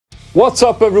What's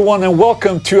up everyone and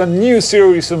welcome to a new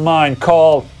series of mine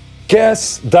called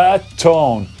Guess That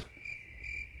Tone.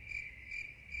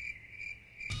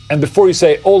 And before you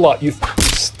say, Ola, you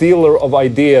stealer of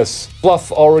ideas,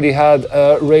 Fluff already had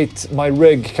rate my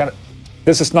rig.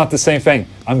 This is not the same thing.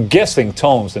 I'm guessing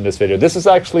tones in this video. This is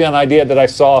actually an idea that I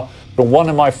saw from one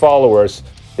of my followers.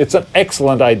 It's an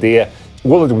excellent idea.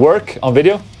 Will it work on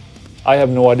video? I have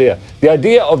no idea. The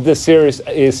idea of this series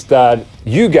is that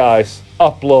you guys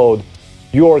upload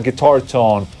your guitar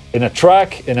tone in a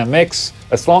track, in a mix,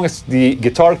 as long as the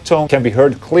guitar tone can be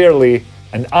heard clearly,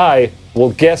 and I will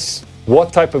guess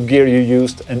what type of gear you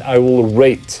used and I will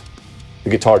rate the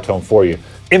guitar tone for you.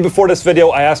 And before this video,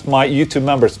 I asked my YouTube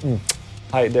members,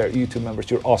 hi there YouTube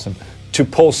members, you're awesome, to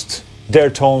post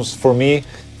their tones for me.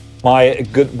 My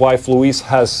good wife Louise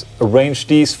has arranged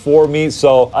these for me,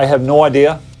 so I have no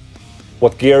idea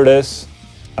what gear it is.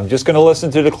 I'm just gonna listen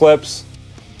to the clips,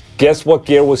 guess what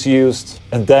gear was used,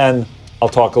 and then I'll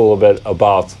talk a little bit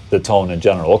about the tone in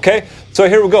general, okay? So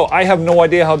here we go. I have no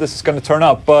idea how this is gonna turn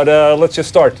out, but let's just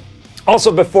start.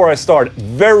 Also, before I start,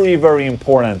 very, very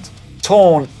important,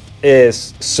 tone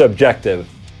is subjective,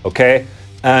 okay?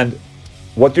 And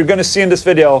what you're gonna see in this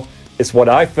video is what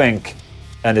I think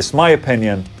and it's my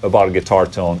opinion about a guitar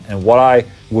tone and what I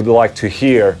would like to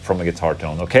hear from a guitar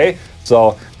tone, okay?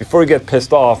 So before you get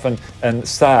pissed off and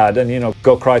sad and, you know,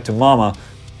 go cry to mama,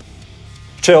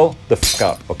 chill the fuck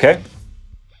out, okay?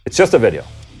 It's just a video,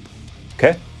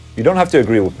 okay? You don't have to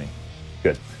agree with me.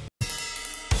 Good.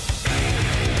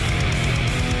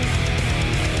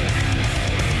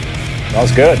 That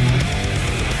was good.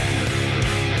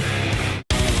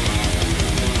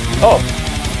 Oh.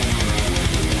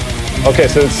 Okay,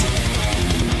 so it's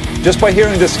just by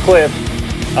hearing this clip,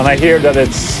 and I hear that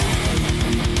it's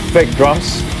fake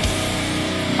drums,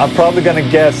 I'm probably gonna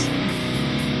guess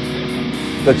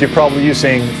that you're probably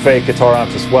using fake guitar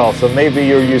amps as well. So maybe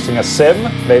you're using a sim,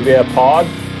 maybe a pod.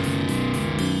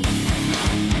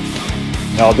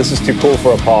 No, this is too cool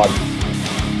for a pod.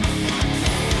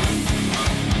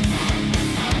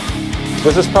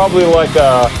 This is probably like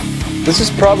a, this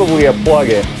is probably a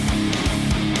plugin.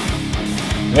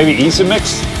 Maybe Easy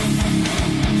Mix?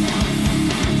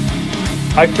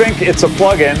 I think it's a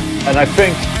plugin, and I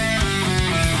think...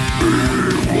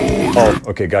 Oh,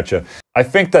 okay, gotcha. I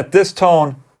think that this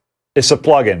tone is a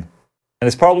plugin, and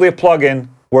it's probably a plugin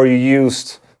where you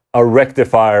used a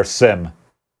rectifier sim,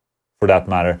 for that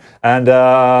matter. And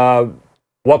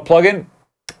what plugin?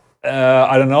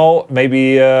 I don't know,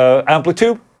 maybe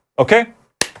Amplitude? Okay,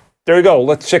 there you go.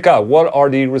 Let's check out. What are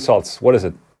the results? What is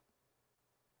it?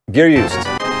 Gear used.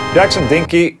 Jackson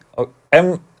Dinky,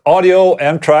 Audio,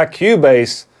 M-Track,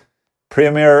 Cubase,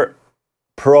 Premiere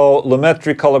Pro,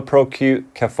 Lumetri Color Pro Q,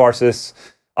 Catharsis,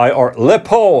 IR,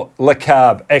 Lepo,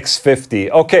 Lecab, X50.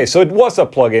 Okay, so it was a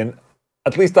plugin.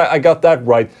 At least I got that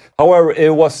right. However,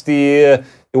 it was the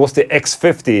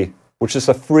X50, which is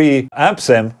a free amp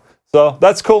sim. So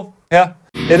that's cool. Yeah,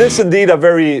 it is indeed a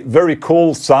very, very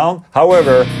cool sound.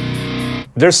 However,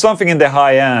 there's something in the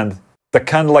high end that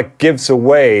kind of like gives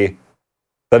away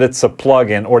that it's a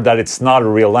plugin or that it's not a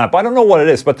real amp. I don't know what it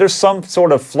is, but there's some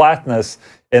sort of flatness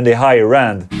in the higher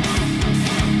end.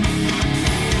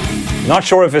 Not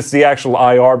sure if it's the actual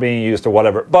IR being used or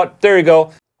whatever, but there you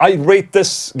go. I rate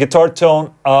this guitar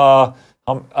tone,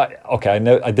 okay,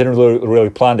 I didn't really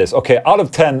plan this. Okay, out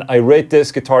of 10, I rate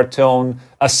this guitar tone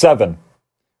a 7.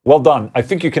 Well done. I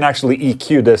think you can actually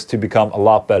EQ this to become a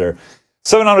lot better.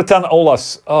 7 out of 10,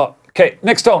 Olas. Okay,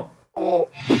 next tone. Oh.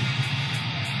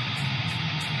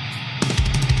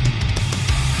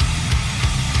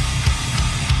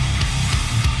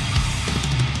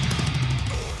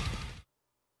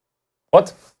 What?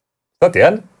 Is that the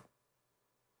end?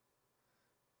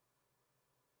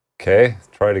 Okay,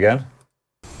 try it again.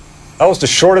 That was the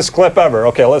shortest clip ever.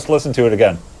 Okay, let's listen to it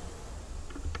again.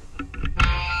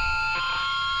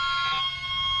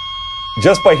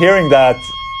 Just by hearing that,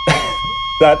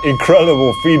 that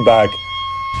incredible feedback.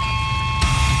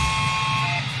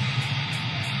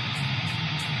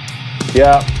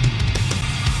 Yeah.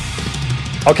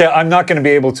 Okay, I'm not going to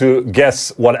be able to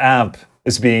guess what amp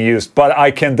is being used, but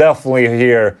I can definitely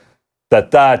hear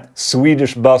that that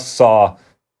Swedish buzzsaw,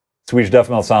 Swedish death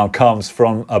metal sound comes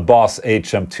from a Boss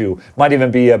HM2. Might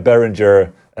even be a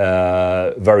Behringer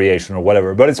variation or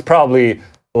whatever, but it's probably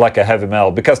like a heavy metal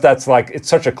because that's like, it's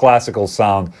such a classical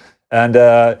sound. And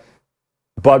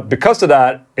but because of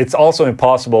that, it's also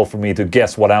impossible for me to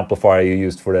guess what amplifier you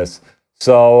used for this.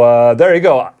 So there you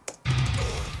go.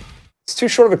 It's too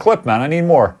short of a clip, man. I need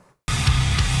more.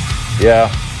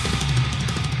 Yeah.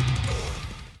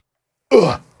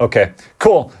 Ugh. Okay,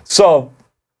 cool. So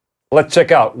Let's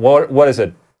check out. What is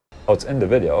it? Oh, it's in the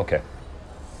video. Okay.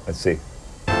 Let's see.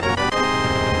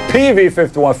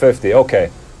 PV5150. Okay.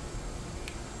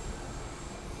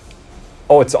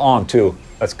 Oh, it's on too.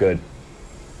 That's good.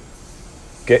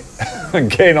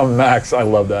 Gain on max. I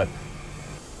love that.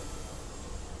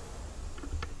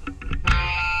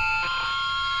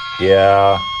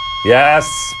 Yeah. Yes.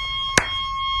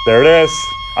 There it is.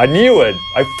 I knew it.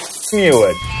 I knew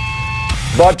it.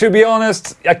 But to be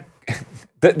honest,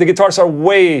 the guitars are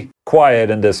way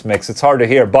quiet in this mix. It's hard to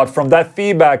hear. But from that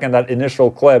feedback and that initial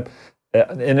clip,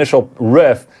 initial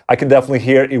riff, I can definitely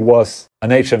hear it was an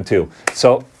HM2.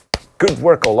 So good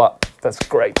work, Ola. That's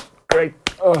great. Great.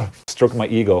 Stroke my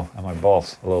ego and my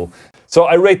balls a little. So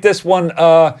I rate this one.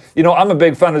 You know, I'm a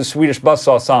big fan of the Swedish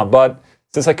buzzsaw sound, but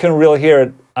since I couldn't really hear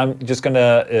it, I'm just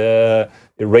gonna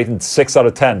rate it 6 out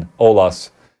of 10. Olas.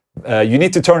 You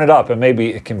need to turn it up, and maybe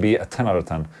it can be a 10 out of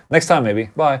 10. Next time, maybe.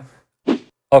 Bye.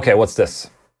 Okay, what's this?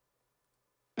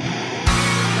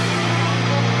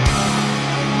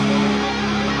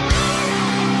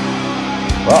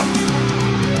 Wow.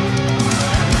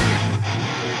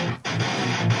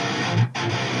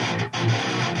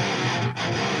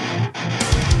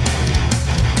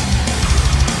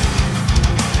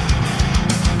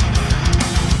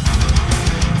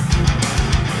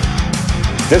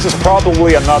 This is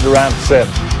probably another amp sim.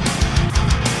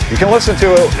 You can listen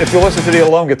to it if you listen to the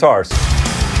alone guitars.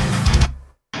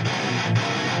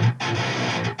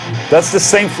 That's the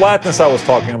same flatness I was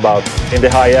talking about in the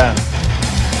high end.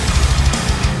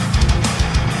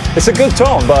 It's a good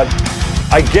tone, but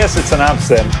I guess it's an amp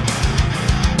sim.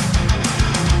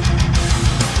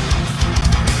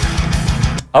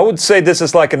 I would say this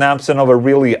is like an amp sim of a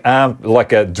really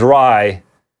like a dry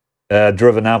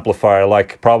driven amplifier,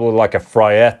 like probably like a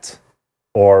Fryette,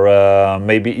 or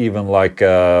maybe even like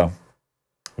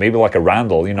maybe like a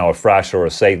Randall, you know, a Thrasher or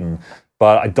a Satan.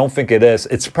 But I don't think it is.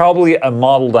 It's probably a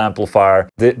modeled amplifier.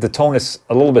 The tone is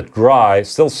a little bit dry,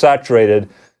 still saturated,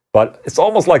 but it's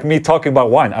almost like me talking about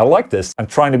wine. I like this. I'm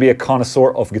trying to be a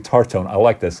connoisseur of guitar tone. I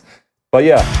like this. But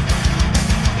yeah.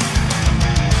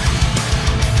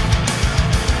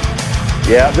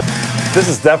 Yeah, this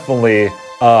is definitely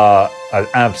an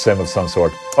amp sim of some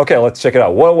sort. Okay, let's check it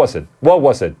out. What was it? What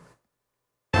was it?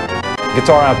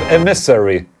 Guitar amp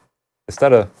emissary. Is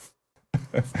that a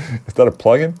is that a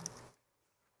plugin?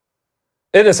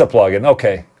 It is a plugin.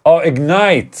 Okay. Oh,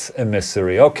 Ignite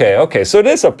emissary. Okay, okay. So it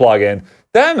is a plugin.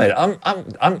 Damn it!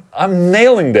 I'm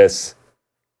nailing this.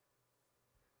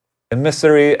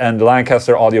 Emissary and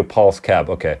Lancaster Audio Pulse cab.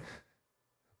 Okay.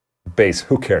 Bass.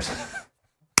 Who cares?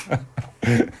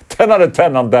 10 out of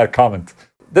 10 on that comment.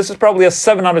 This is probably a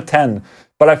 7 out of 10,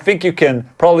 but I think you can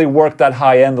probably work that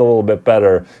high end a little bit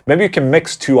better. Maybe you can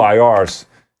mix 2 IRs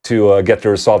to get the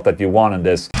result that you want in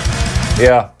this.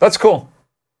 Yeah, that's cool.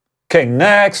 Okay,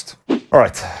 next. All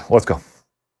right, let's go.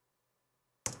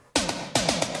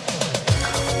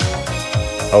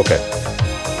 Okay.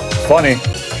 Funny.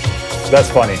 That's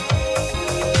funny.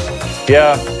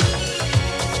 Yeah.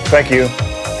 Thank you.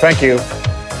 Thank you.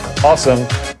 Awesome.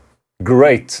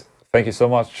 Great. Thank you so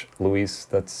much, Louise.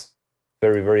 That's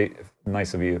very, very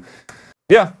nice of you.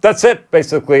 Yeah, that's it,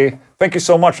 basically. Thank you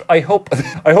so much. I hope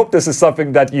this is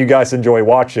something that you guys enjoy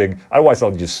watching. Otherwise,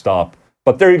 I'll just stop.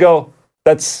 But there you go.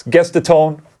 That's Guess the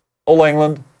Tone. Ola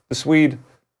Englund, the Swede.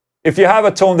 If you have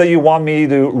a tone that you want me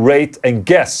to rate and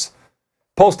guess,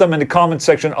 post them in the comment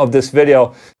section of this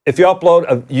video. If you upload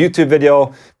a YouTube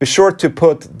video, be sure to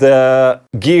put the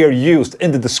gear used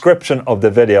in the description of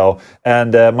the video.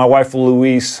 And my wife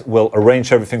Louise will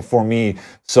arrange everything for me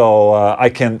so I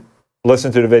can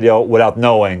listen to the video without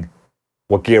knowing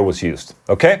what gear was used.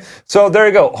 Okay? So there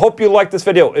you go. Hope you liked this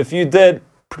video. If you did,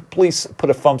 please put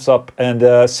a thumbs up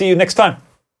and see you next time.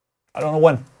 I don't know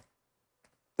when.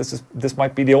 This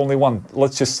might be the only one.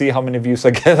 Let's just see how many views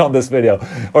I get on this video.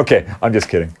 Okay, I'm just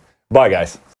kidding. Bye,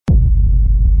 guys.